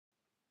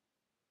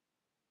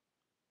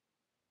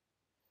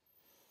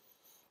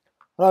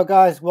Hello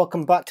guys,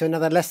 welcome back to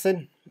another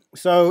lesson.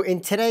 So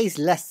in today's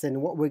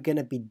lesson, what we're going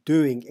to be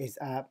doing is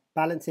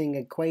balancing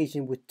an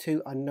equation with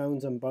two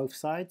unknowns on both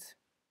sides.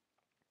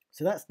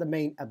 So that's the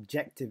main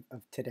objective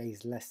of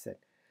today's lesson.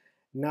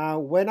 Now,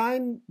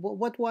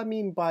 what do I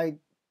mean by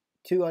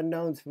two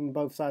unknowns from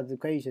both sides of the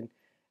equation?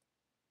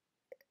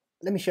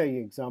 Let me show you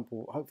an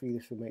example. Hopefully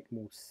this will make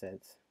more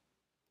sense.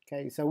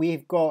 Okay, so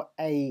we've got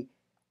a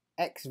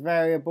x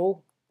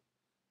variable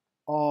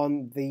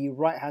on the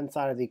right hand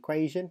side of the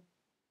equation,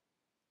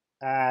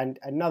 and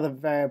another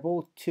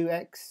variable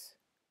 2x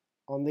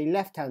on the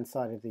left hand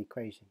side of the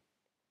equation.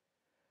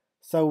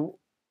 So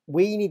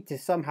we need to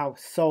somehow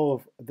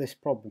solve this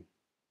problem.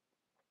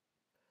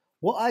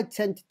 What I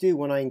tend to do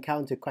when I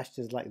encounter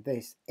questions like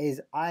this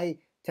is I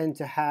tend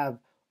to have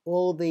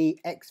all the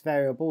x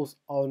variables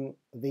on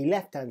the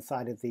left hand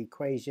side of the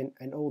equation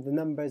and all the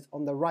numbers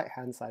on the right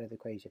hand side of the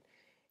equation.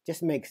 It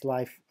just makes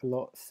life a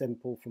lot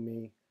simple for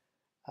me.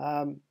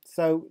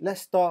 So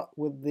let's start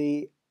with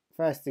the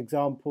first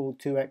example,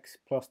 2x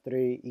plus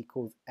 3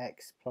 equals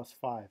x plus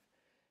 5.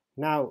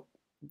 Now,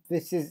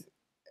 this is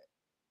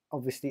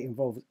obviously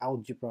involves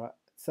algebra,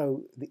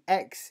 so the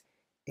x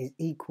is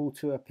equal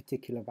to a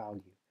particular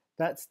value.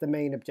 That's the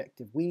main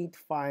objective. We need to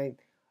find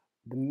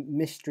the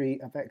mystery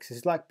of x.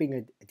 It's like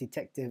being a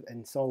detective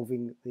and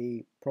solving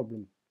the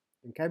problem.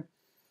 Okay,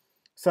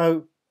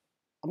 so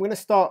I'm going to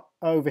start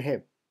over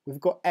here. We've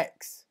got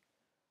x,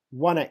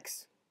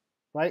 1x,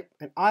 right?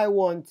 And I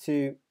want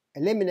to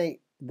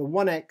eliminate the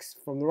 1x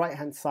from the right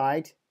hand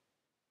side,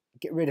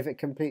 get rid of it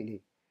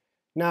completely.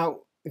 Now,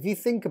 if you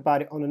think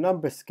about it on a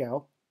number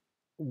scale,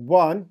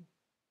 1,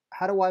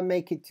 how do I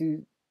make it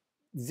to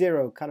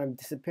 0 kind of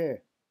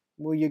disappear?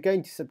 Well, you're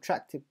going to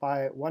subtract it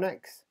by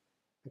 1x.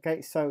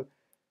 Okay, so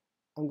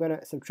I'm going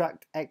to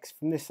subtract x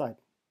from this side.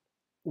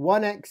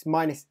 1x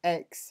minus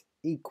x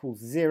equals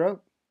 0,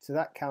 so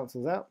that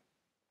cancels out.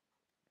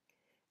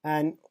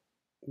 And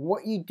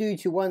what you do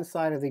to one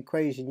side of the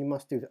equation, you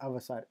must do to the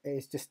other side.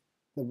 It's just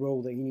the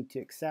rule that you need to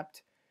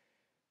accept.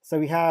 So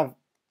we have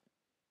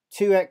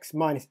 2x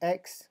minus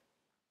x.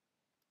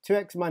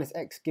 2x minus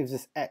x gives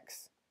us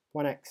x,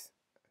 1x.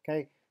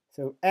 Okay,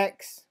 so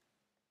x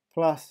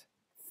plus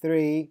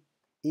 3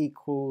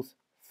 equals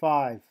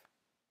 5.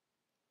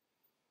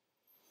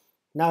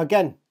 Now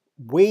again,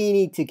 we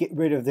need to get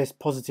rid of this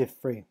positive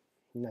 3.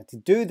 Now to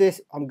do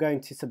this, I'm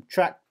going to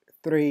subtract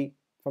 3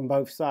 from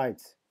both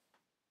sides.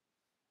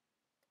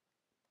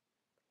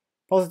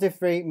 Positive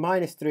 3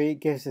 minus 3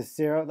 gives us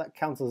 0, that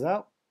cancels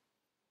out.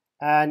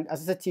 And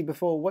as I said to you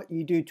before, what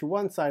you do to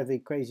one side of the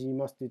equation, you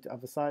must do to the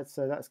other side,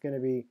 so that's going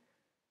to be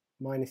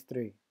minus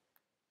 3.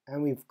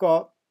 And we've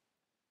got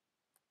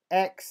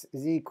x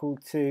is equal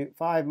to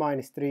 5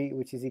 minus 3,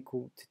 which is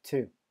equal to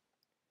 2.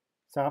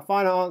 So our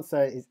final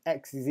answer is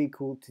x is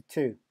equal to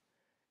 2.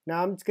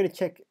 Now I'm just going to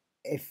check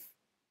if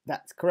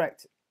that's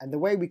correct. And the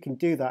way we can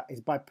do that is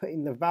by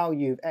putting the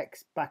value of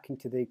x back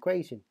into the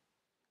equation.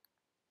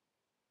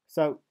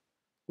 So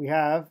we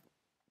have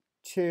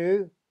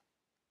 2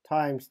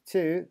 times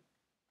 2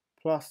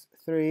 plus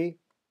 3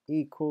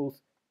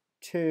 equals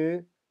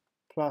 2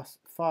 plus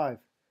 5.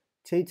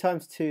 2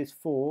 times 2 is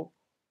 4,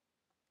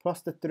 plus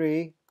the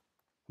 3,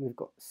 we've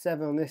got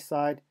 7 on this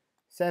side.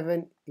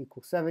 7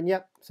 equals 7,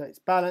 yep, so it's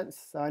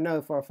balanced. So I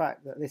know for a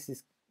fact that this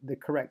is the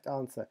correct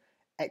answer.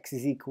 X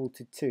is equal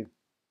to 2.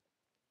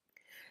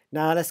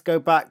 Now let's go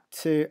back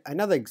to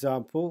another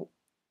example.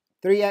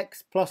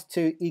 3x plus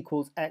 2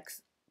 equals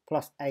x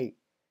plus 8.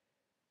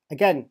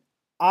 Again,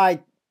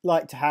 I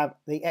like to have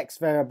the x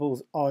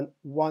variables on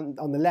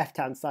the left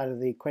hand side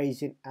of the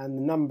equation and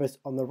the numbers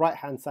on the right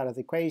hand side of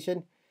the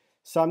equation.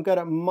 So I'm going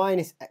to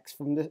minus x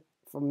from the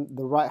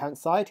right hand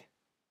side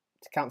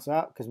to cancel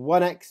out, because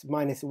 1x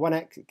minus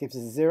 1x, it gives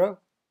us 0,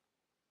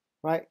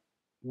 right?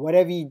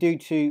 Whatever you do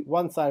to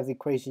one side of the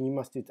equation, you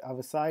must do to the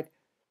other side.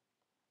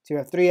 So you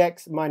have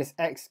 3x minus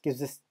x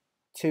gives us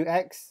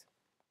 2x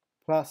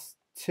plus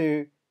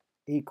 2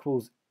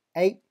 equals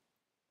 8.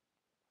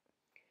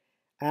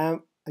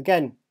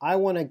 Again, I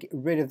want to get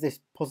rid of this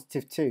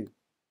positive 2.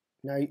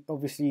 Now,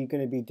 obviously, you're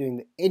going to be doing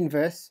the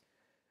inverse.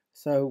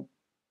 So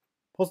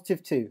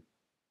positive 2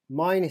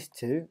 minus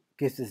 2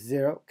 gives us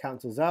 0,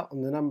 cancels out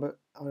on the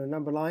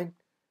number line.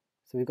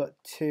 So we've got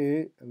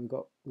 2 and we've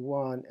got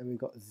 1 and we've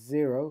got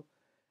 0,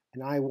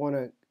 and I want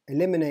to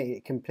eliminate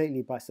it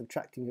completely by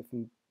subtracting it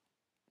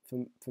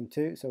from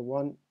 2. So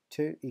 1,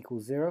 2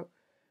 equals 0.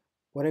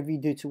 Whatever you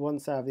do to one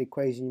side of the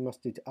equation, you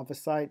must do to other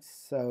sides.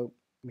 So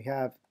we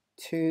have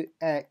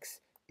 2x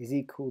is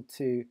equal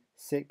to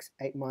 6.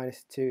 8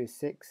 minus 2 is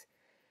 6.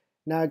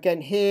 Now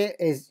again, here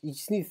is, you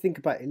just need to think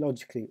about it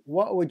logically.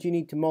 What would you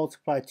need to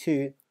multiply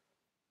 2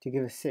 to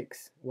give us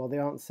 6? Well, the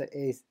answer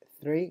is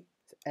 3.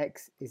 So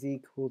x is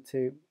equal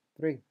to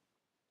 3.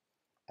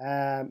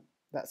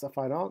 That's our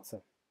final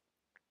answer.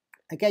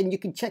 Again, you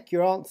can check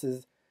your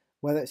answers,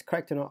 whether it's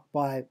correct or not,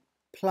 by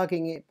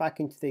plugging it back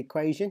into the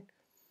equation.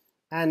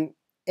 And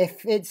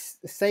if it's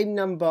the same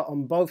number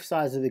on both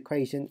sides of the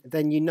equation,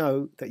 then you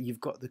know that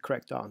you've got the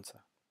correct answer.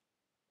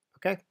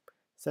 Okay,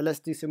 so let's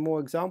do some more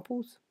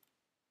examples.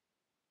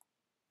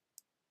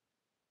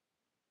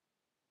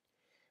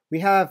 We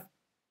have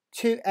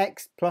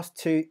 2x plus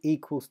 2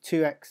 equals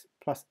 2x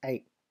plus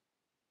 8.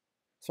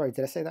 Sorry,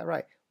 did I say that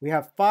right? We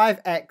have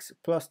 5x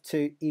plus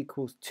 2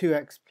 equals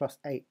 2x plus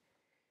 8.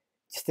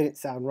 Just didn't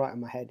sound right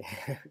in my head.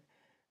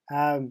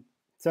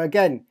 So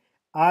again,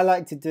 what I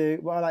like to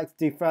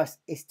do first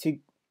is to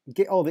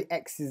get all the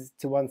x's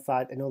to one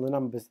side and all the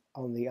numbers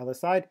on the other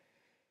side.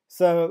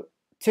 So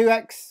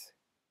 2x,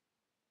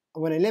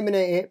 I'm going to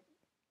eliminate it.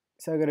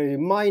 So I'm going to do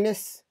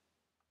minus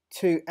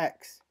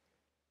 2x.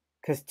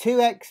 Because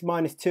 2x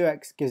minus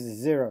 2x gives us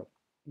 0.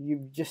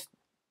 You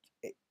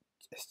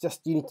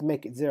need to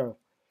make it 0.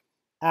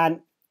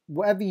 And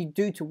whatever you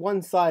do to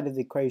one side of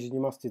the equation,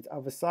 you must do to the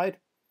other side.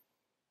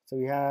 So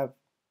we have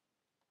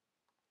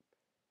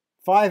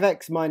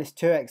 5x minus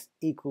 2x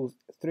equals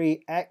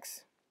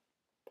 3x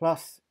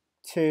plus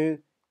 2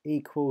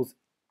 equals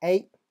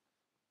 8.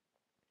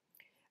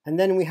 And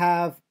then we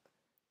have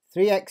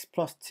 3x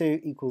plus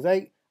 2 equals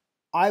 8.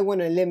 I want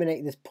to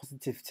eliminate this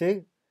positive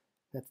 2.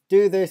 Let's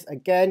do this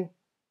again.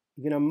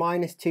 You're going to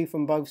minus 2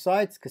 from both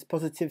sides because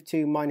positive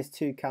 2 minus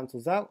 2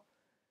 cancels out.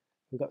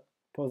 We've got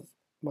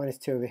minus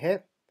 2 over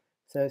here.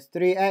 So it's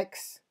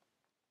 3x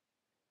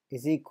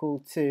is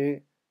equal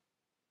to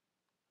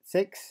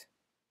 6.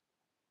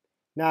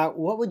 Now,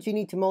 what would you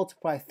need to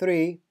multiply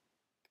 3 to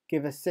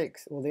give us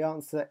 6? Well, the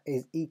answer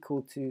is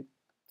equal to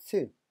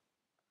 2.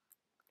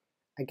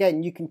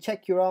 Again, you can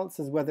check your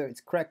answers whether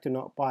it's correct or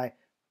not by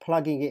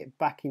plugging it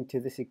back into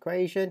this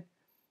equation.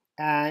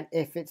 And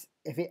if it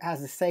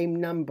has the same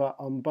number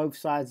on both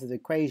sides of the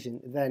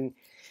equation, then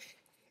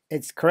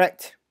it's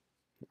correct.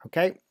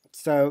 Okay,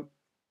 so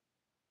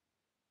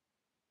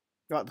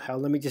what the hell?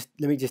 Let me just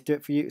do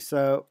it for you.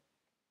 So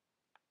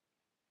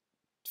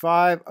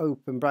 5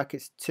 open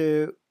brackets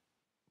 2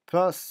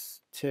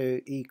 plus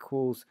 2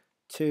 equals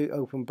 2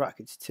 open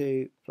brackets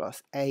 2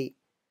 plus 8.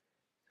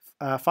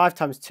 5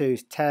 times 2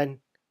 is 10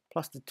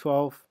 plus the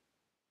 12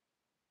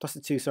 plus the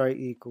 2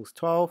 equals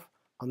 12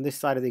 on this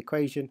side of the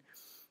equation.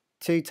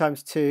 2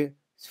 times 2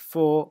 is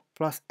 4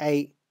 plus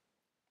 8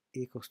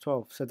 equals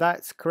 12. So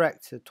that's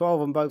correct. So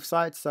 12 on both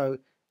sides. So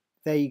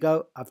there you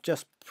go. I've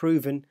just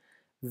proven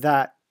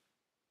that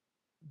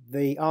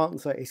the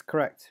answer is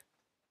correct.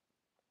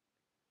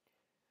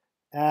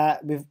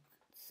 With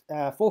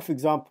fourth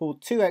example,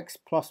 2x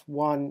plus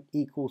 1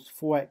 equals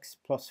 4x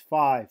plus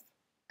 5.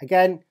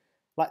 Again,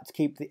 like to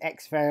keep the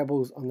x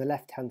variables on the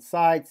left hand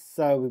side.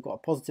 So we've got a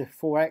positive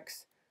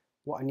 4x.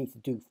 What I need to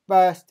do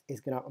first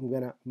is I'm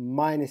going to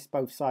minus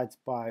both sides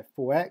by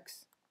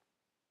 4x.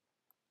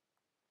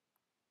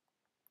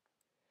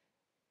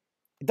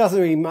 It doesn't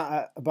really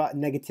matter about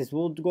negatives.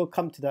 We'll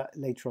come to that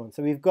later on.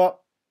 So we've got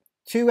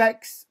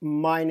 2x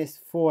minus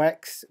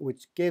 4x,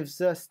 which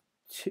gives us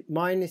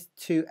minus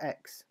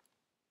 2x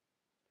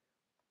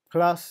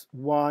plus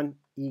 1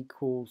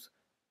 equals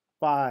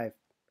 5.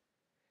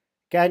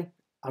 Again,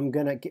 I'm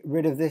going to get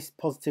rid of this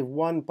positive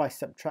 1 by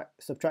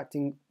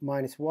subtracting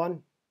minus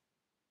 1.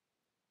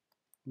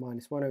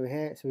 Minus 1 over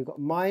here. So we've got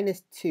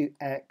minus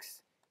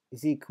 2x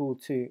is equal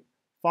to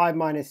 5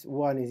 minus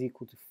 1 is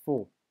equal to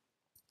 4.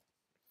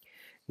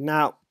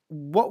 Now,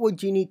 what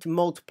would you need to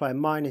multiply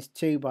minus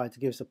 2 by to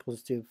give us a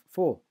positive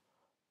 4?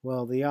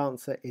 Well, the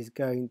answer is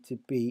going to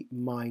be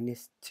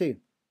minus 2.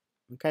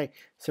 Okay,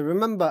 so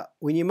remember,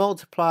 when you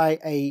multiply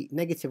a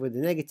negative with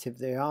a negative,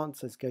 the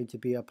answer is going to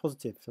be a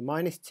positive. So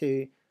minus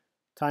 2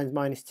 times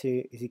minus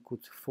 2 is equal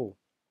to 4.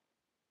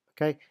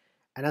 Okay,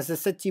 and as I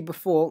said to you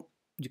before,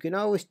 you can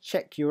always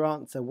check your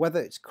answer whether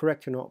it's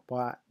correct or not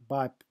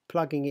by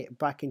plugging it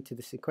back into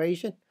this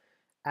equation.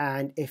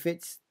 And if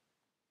it's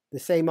the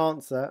same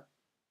answer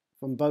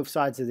from both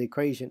sides of the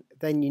equation,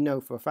 then you know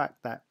for a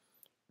fact that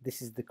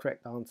this is the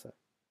correct answer.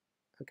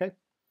 Okay,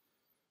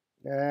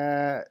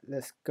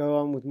 let's go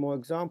on with more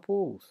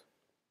examples.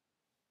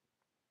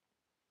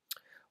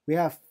 We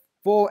have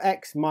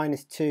 4x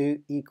minus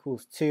 2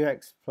 equals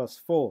 2x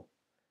plus 4.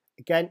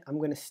 Again, I'm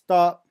going to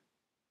start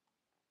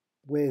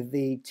with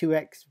the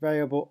 2x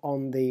variable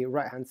on the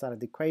right hand side of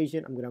the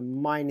equation. I'm going to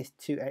minus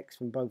 2x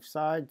from both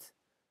sides.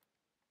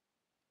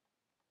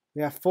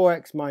 We have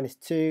 4x minus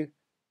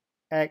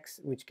 2x,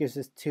 which gives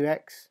us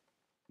 2x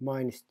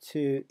minus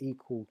 2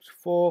 equals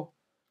 4.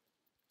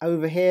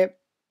 Over here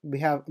we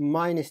have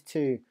minus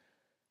 2.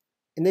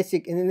 In this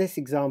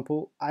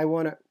example, let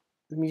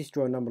me just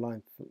draw a number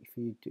line for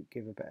you to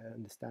give a better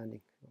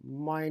understanding.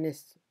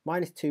 Minus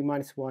 2,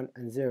 minus 1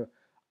 and 0.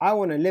 I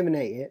want to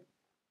eliminate it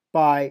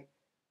by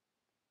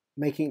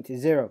making it to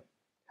 0.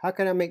 How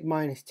can I make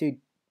minus 2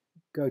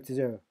 go to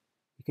 0?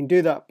 You can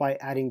do that by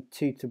adding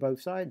 2 to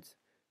both sides.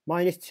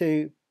 Minus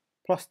 2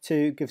 plus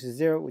 2 gives us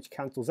 0, which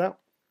cancels out.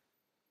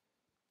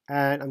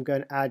 And I'm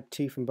going to add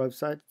 2 from both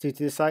sides, 2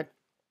 to this side.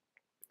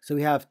 So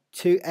we have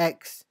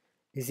 2x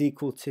is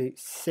equal to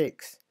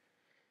 6.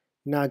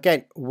 Now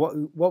again,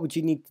 what would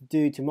you need to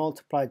do to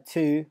multiply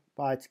 2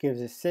 by to give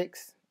us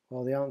 6?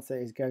 Well, the answer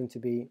is going to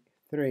be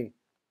 3.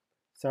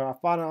 So our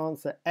final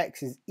answer,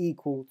 x is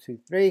equal to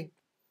 3.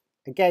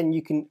 Again,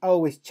 you can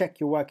always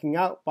check your working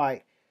out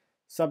by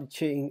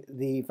substituting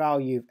the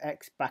value of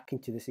x back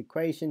into this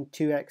equation.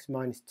 2x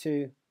minus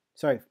 2,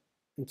 sorry,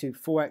 into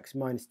 4x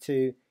minus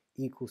 2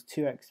 equals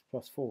 2x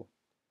plus 4.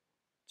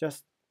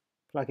 Just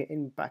plug it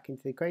in back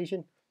into the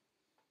equation.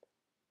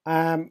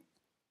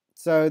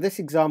 So this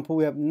example,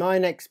 we have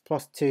 9x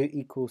plus 2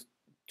 equals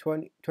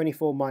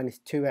 24 minus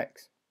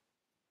 2x.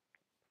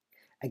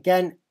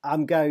 Again,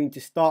 I'm going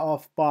to start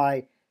off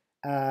by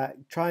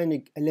trying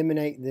to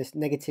eliminate this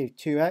negative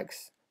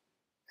 2x.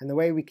 And the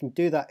way we can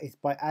do that is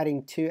by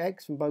adding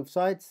 2x from both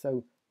sides.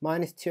 So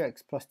minus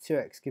 2x plus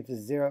 2x gives us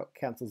 0,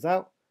 cancels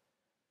out.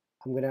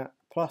 I'm going to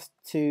plus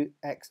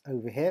 2x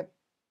over here.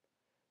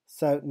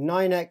 So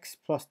 9x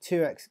plus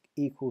 2x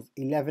equals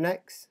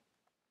 11x.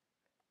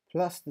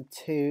 Plus the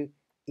 2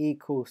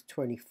 equals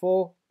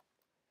 24.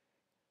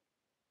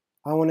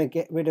 I want to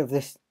get rid of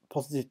this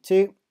positive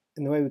 2.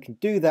 And the way we can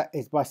do that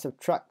is by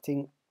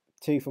subtracting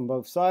 2 from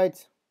both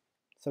sides.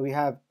 So we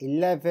have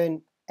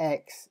 11x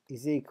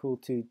is equal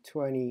to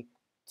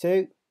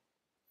 22.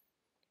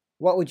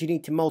 What would you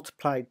need to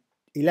multiply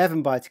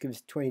 11 by to give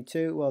us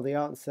 22? Well, the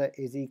answer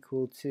is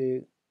equal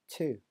to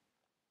 2.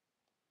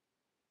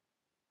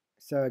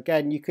 So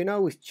again, you can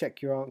always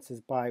check your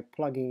answers by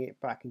plugging it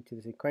back into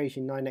this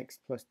equation. 9x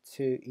plus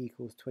 2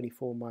 equals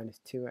 24 minus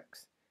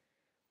 2x.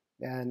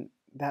 And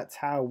that's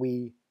how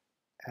we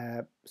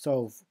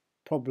solve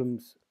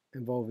problems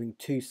involving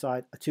two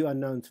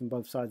unknowns from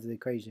both sides of the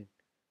equation.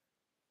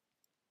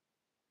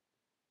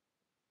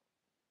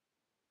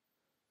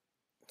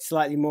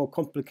 Slightly more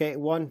complicated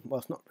one. Well,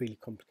 it's not really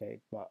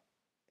complicated, but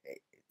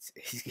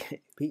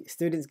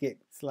students get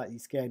slightly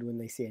scared when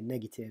they see a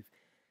negative.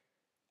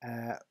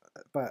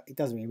 But it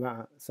doesn't really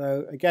matter.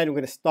 So again, we're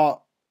going to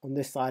start on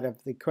this side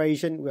of the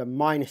equation. We have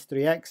minus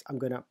 3x. I'm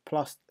going to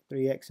plus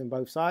 3x on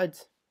both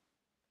sides.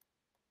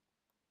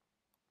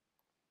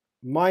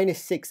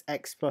 Minus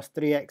 6x plus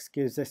 3x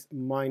gives us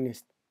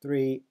minus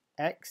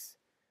 3x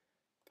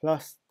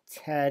plus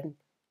 10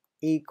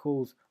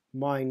 equals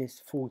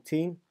minus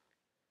 14.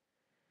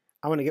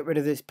 I want to get rid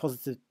of this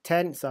positive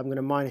 10, so I'm going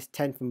to minus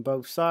 10 from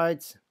both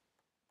sides.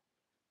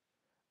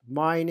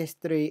 Minus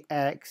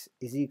 3x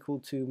is equal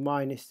to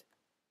minus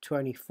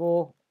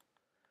 24.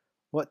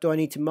 What do I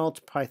need to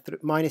multiply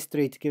minus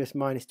 3 to give us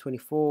minus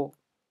 24?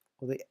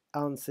 Well, the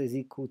answer is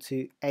equal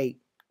to 8.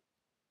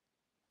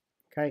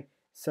 Okay,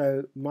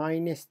 so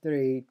minus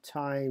 3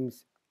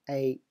 times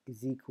 8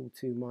 is equal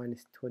to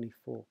minus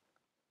 24.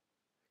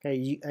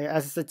 Okay,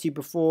 as I said to you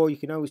before, you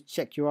can always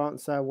check your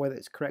answer whether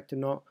it's correct or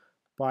not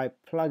by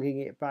plugging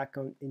it back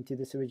into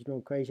this original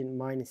equation.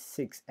 Minus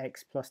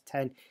 6x plus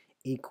 10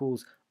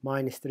 equals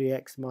minus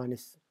 3x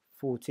minus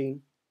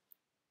 14.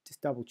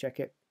 Just double check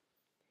it.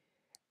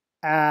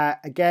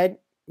 Again,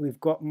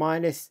 we've got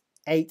minus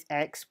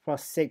 8x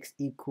plus 6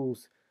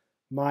 equals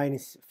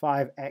minus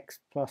 5x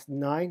plus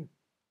 9.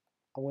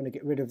 I want to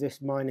get rid of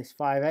this minus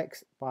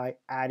 5x by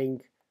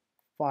adding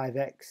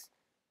 5x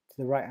to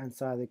the right hand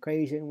side of the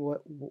equation.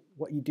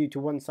 What you do to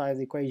one side of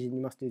the equation,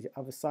 you must do to the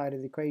other side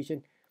of the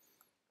equation.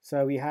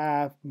 So we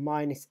have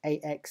minus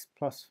 8x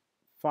plus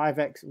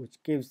 5x,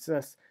 which gives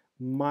us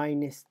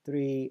minus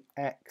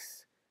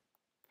 3x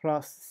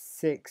plus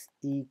 6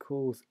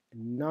 equals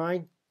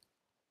 9.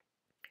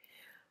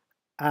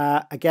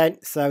 Again,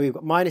 so we've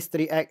got minus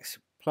 3x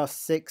plus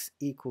 6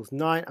 equals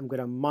 9. I'm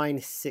going to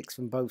minus 6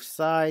 from both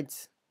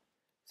sides.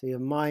 So you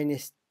have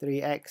minus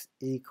 3x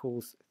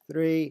equals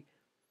 3.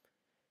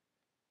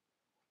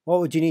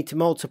 What would you need to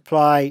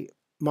multiply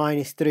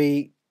minus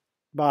 3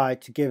 by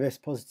to give us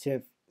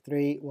positive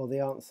 3? Well,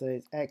 the answer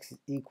is x is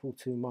equal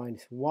to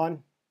minus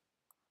 1.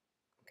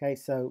 Okay,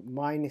 so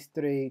minus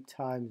 3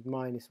 times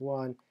minus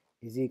 1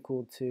 is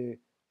equal to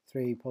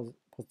 3,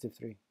 positive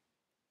 3.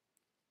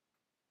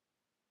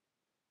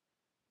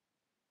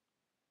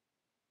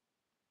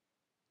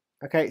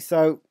 Okay,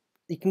 so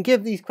you can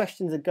give these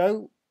questions a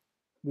go.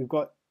 We've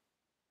got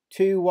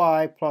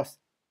 2y plus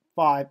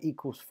 5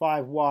 equals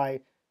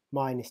 5y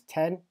minus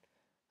 10.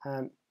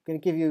 I'm going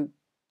to give you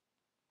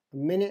a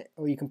minute,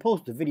 or you can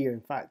pause the video,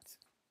 in fact,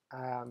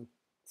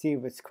 see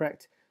if it's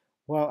correct.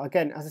 Well,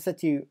 again, as I said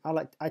to you,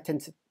 I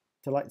tend to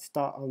like to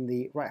start on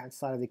the right hand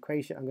side of the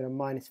equation. I'm going to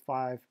minus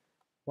 5y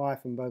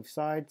from both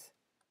sides.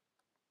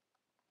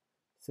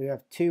 So we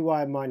have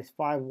 2y minus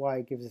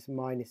 5y gives us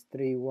minus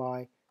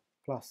 3y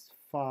plus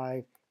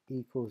 5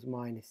 equals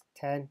minus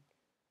 10.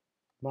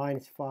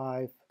 Minus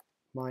 5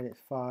 minus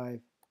 5.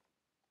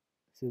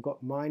 So we've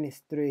got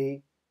minus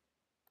 3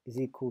 is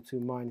equal to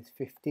minus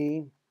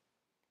 15.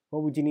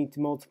 What would you need to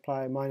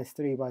multiply minus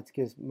 3 by to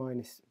give us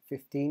minus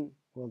 15?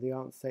 Well, the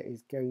answer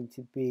is going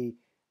to be,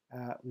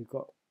 we've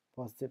got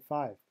positive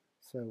 5.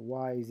 So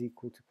y is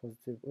equal to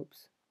positive,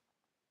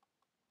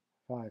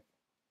 5.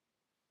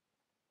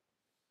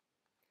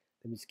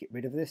 Let me just get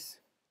rid of this.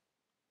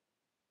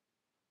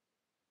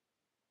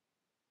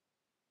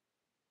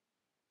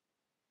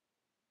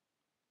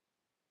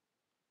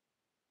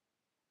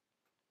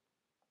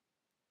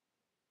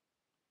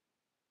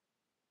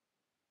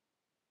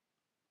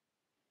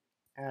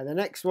 The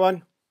next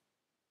one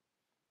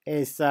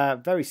is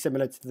very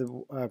similar to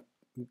the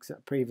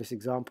previous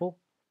example.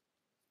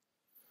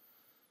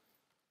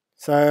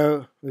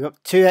 So we've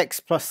got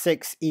 2x plus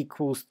 6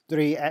 equals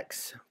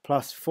 3x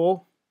plus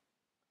 4.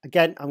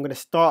 Again, I'm going to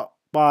start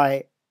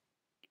by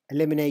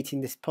eliminating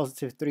this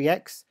positive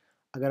 3x.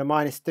 I'm going to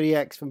minus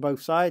 3x from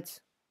both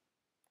sides.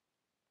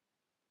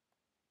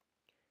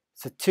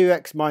 So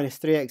 2x minus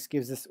 3x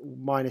gives us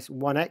minus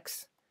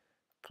 1x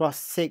plus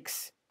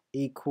 6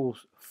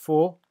 equals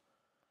 4.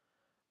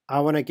 I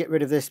want to get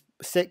rid of this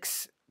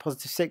 6,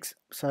 positive 6,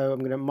 so I'm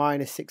going to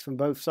minus 6 from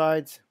both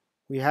sides.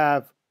 We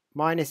have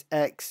minus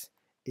x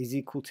is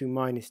equal to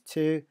minus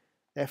 2,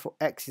 therefore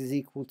x is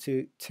equal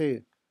to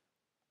 2.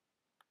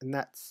 And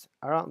that's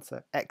our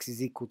answer, x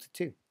is equal to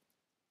 2.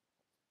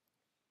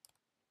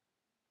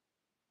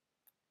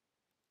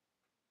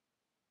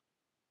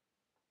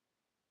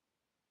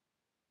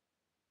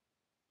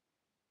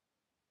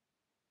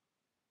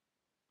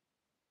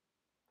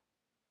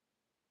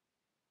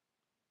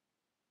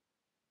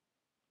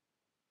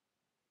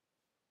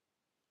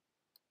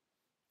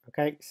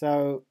 Okay,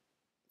 so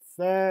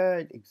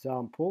third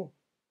example,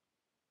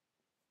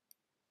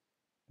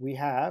 we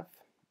have,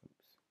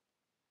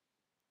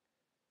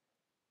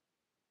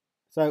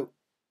 so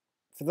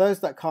for those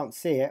that can't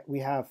see it, we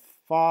have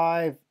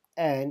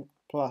 5n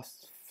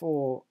plus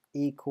 4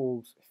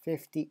 equals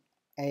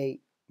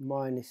 58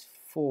 minus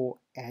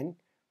 4n.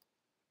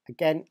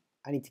 Again,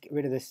 I need to get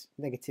rid of this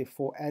negative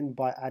 4n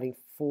by adding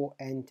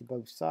 4n to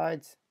both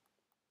sides.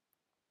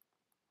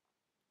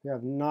 We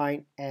have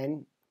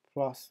 9n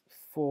plus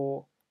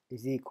 4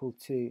 is equal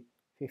to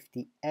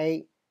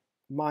 58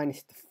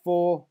 minus the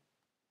 4.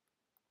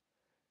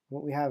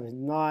 What we have is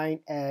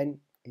 9n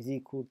is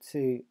equal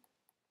to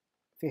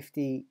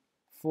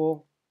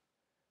 54.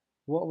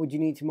 What would you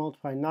need to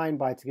multiply 9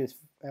 by to give us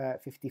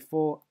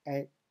 54?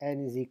 N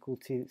is equal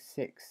to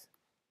 6.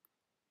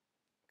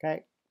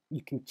 Okay,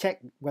 you can check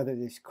whether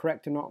this is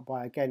correct or not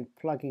by again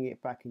plugging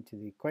it back into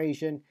the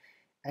equation.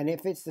 And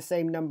if it's the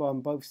same number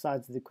on both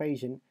sides of the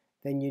equation,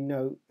 then you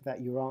know that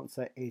your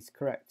answer is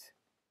correct.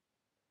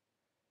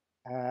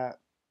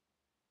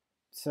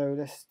 So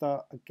let's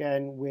start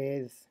again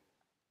with,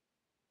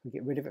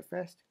 get rid of it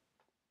first.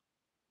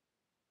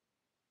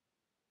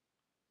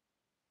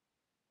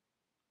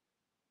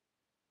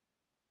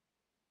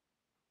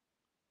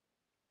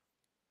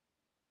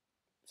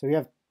 So we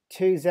have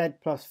 2z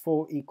plus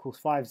 4 equals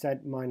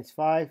 5z minus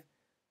 5.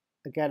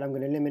 Again, I'm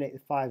going to eliminate the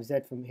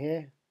 5z from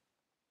here.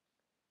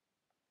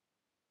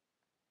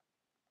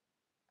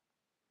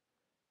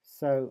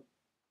 So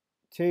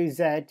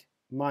 2z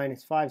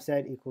minus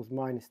 5z equals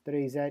minus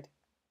 3z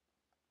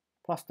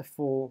plus the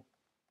 4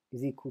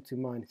 is equal to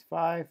minus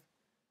 5.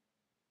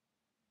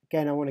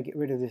 Again, I want to get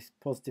rid of this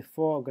positive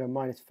 4. I'm going to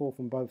minus 4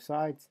 from both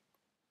sides.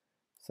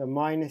 So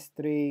minus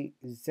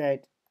 3z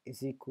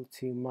is equal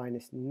to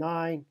minus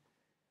 9.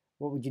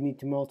 What would you need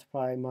to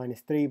multiply minus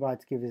 3 by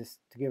to give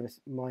us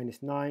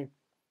minus 9?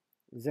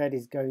 Z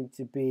is going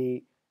to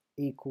be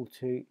equal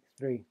to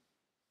 3.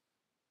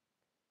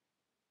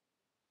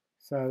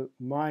 So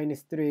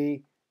minus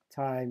 3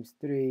 times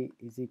 3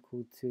 is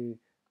equal to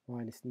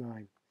minus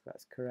 9.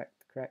 That's correct.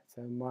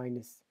 So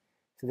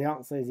the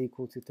answer is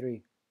equal to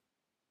 3.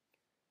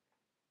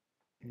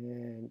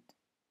 And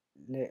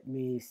let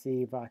me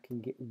see if I can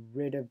get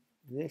rid of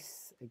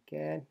this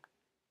again.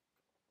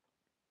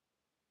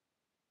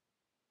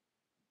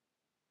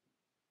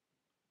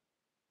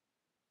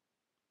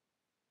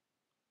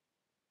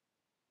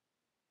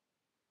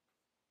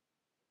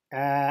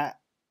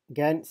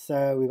 Again,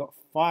 so we've got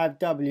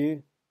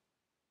 5w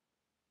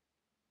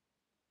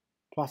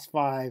plus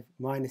 5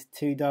 minus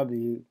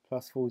 2w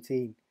plus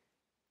 14.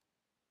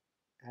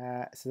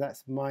 So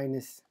that's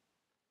minus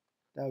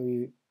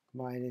w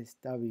minus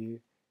w.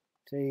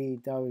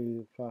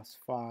 3w plus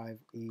 5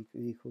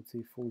 equal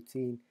to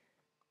 14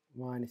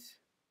 minus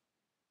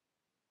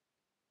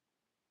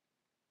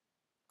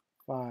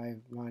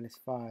 5 minus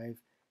 5.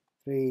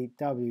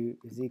 3w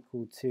is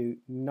equal to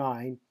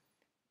 9.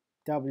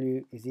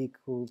 W is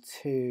equal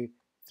to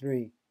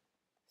 3.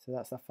 So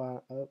that's the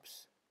final,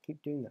 oops, keep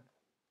doing that.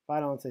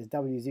 Final answer is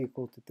W is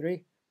equal to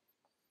 3.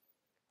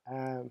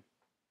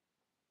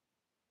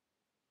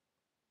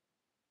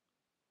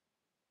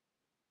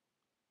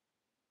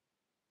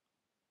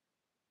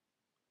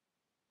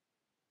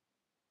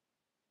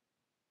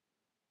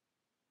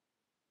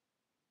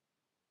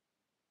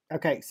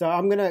 Okay, so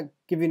I'm going to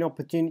give you an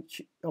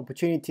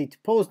opportunity to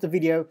pause the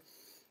video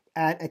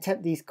and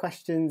attempt these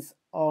questions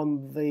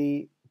on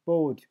the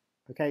board.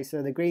 Okay,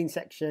 so the green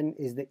section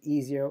is the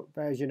easier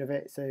version of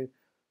it. So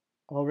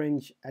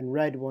orange and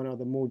red one are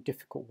the more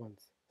difficult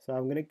ones. So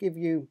I'm going to give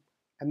you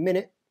a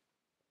minute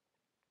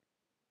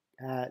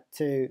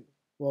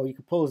you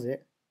can pause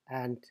it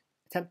and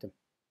attempt them.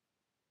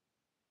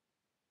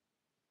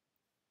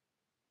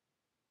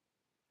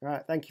 All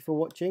right, thank you for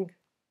watching.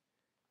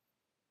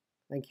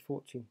 Thank you for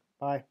watching.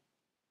 Bye.